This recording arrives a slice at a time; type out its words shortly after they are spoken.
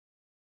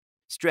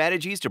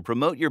Strategies to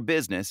promote your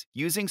business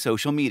using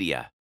social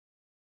media.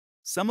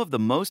 Some of the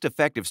most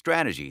effective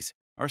strategies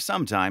are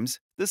sometimes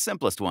the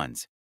simplest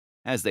ones.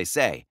 As they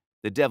say,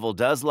 the devil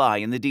does lie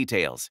in the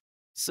details.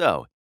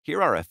 So,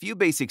 here are a few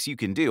basics you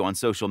can do on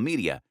social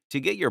media to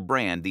get your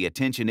brand the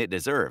attention it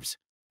deserves.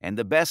 And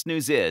the best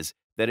news is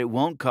that it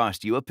won't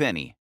cost you a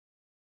penny.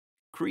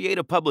 Create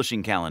a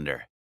publishing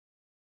calendar.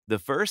 The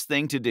first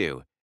thing to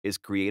do is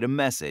create a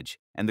message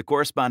and the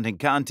corresponding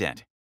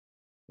content.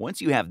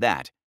 Once you have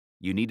that,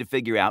 you need to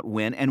figure out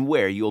when and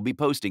where you will be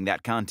posting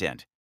that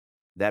content.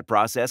 That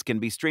process can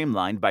be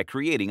streamlined by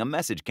creating a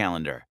message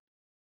calendar.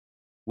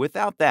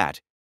 Without that,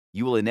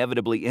 you will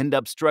inevitably end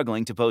up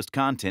struggling to post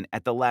content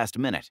at the last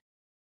minute.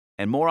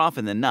 And more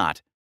often than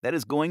not, that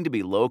is going to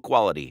be low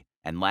quality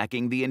and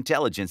lacking the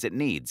intelligence it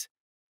needs.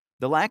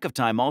 The lack of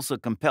time also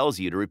compels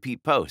you to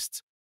repeat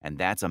posts, and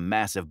that's a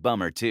massive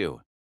bummer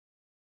too.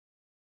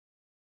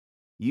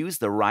 Use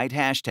the right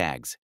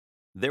hashtags.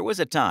 There was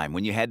a time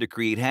when you had to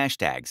create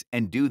hashtags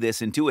and do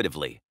this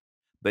intuitively.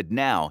 But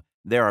now,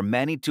 there are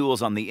many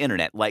tools on the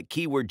internet like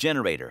Keyword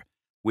Generator,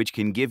 which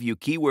can give you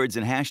keywords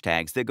and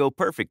hashtags that go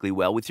perfectly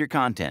well with your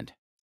content.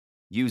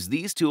 Use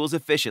these tools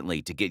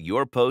efficiently to get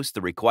your posts the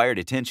required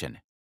attention.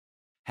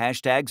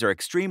 Hashtags are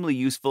extremely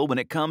useful when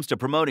it comes to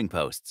promoting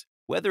posts,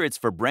 whether it's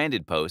for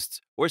branded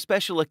posts or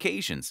special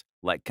occasions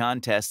like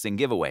contests and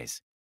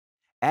giveaways.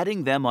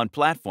 Adding them on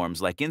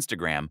platforms like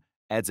Instagram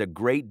adds a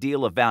great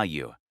deal of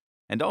value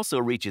and also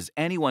reaches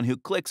anyone who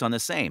clicks on the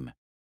same.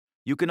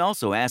 You can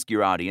also ask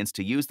your audience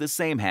to use the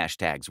same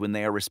hashtags when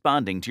they are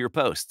responding to your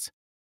posts.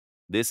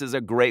 This is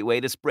a great way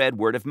to spread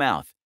word of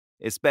mouth,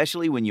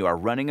 especially when you are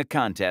running a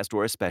contest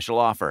or a special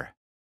offer.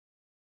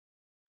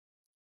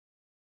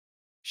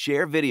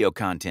 Share video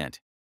content.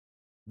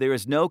 There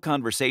is no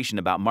conversation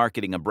about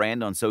marketing a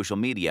brand on social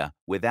media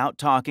without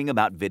talking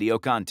about video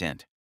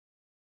content.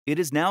 It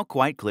is now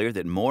quite clear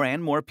that more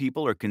and more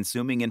people are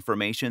consuming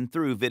information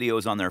through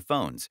videos on their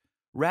phones,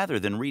 rather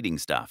than reading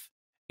stuff.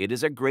 It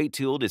is a great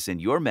tool to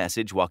send your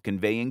message while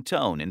conveying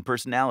tone and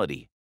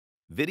personality.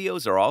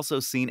 Videos are also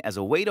seen as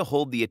a way to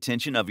hold the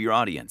attention of your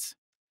audience.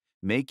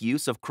 Make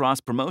use of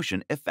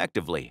cross-promotion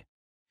effectively.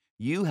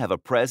 You have a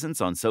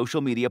presence on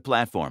social media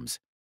platforms.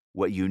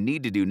 What you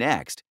need to do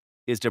next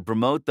is to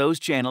promote those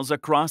channels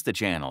across the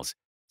channels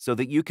so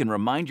that you can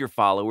remind your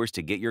followers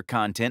to get your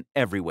content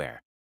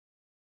everywhere.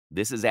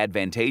 This is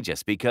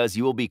advantageous because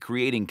you will be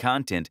creating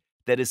content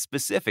that is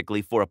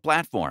specifically for a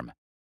platform.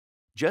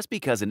 Just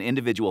because an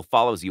individual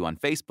follows you on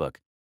Facebook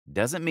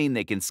doesn't mean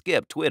they can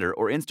skip Twitter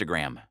or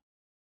Instagram.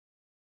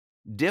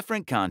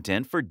 Different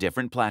content for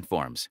different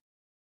platforms.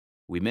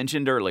 We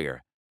mentioned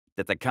earlier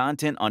that the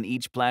content on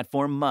each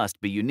platform must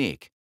be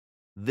unique.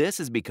 This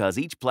is because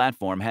each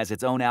platform has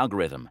its own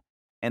algorithm,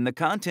 and the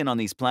content on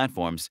these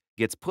platforms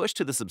gets pushed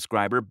to the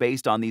subscriber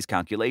based on these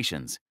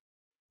calculations.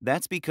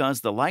 That's because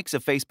the likes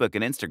of Facebook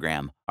and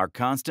Instagram are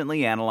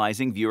constantly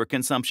analyzing viewer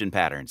consumption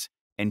patterns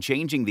and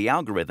changing the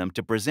algorithm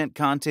to present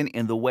content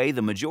in the way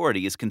the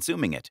majority is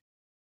consuming it.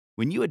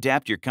 When you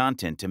adapt your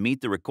content to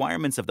meet the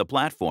requirements of the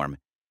platform,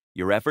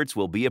 your efforts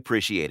will be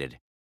appreciated.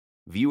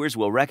 Viewers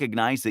will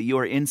recognize that you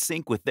are in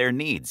sync with their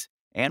needs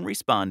and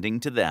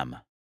responding to them.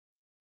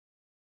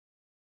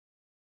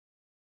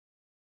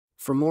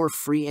 For more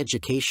free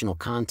educational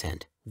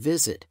content,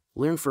 visit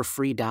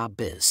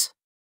learnforfree.biz.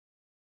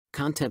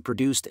 Content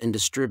produced and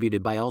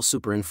distributed by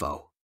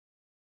AllSuperInfo.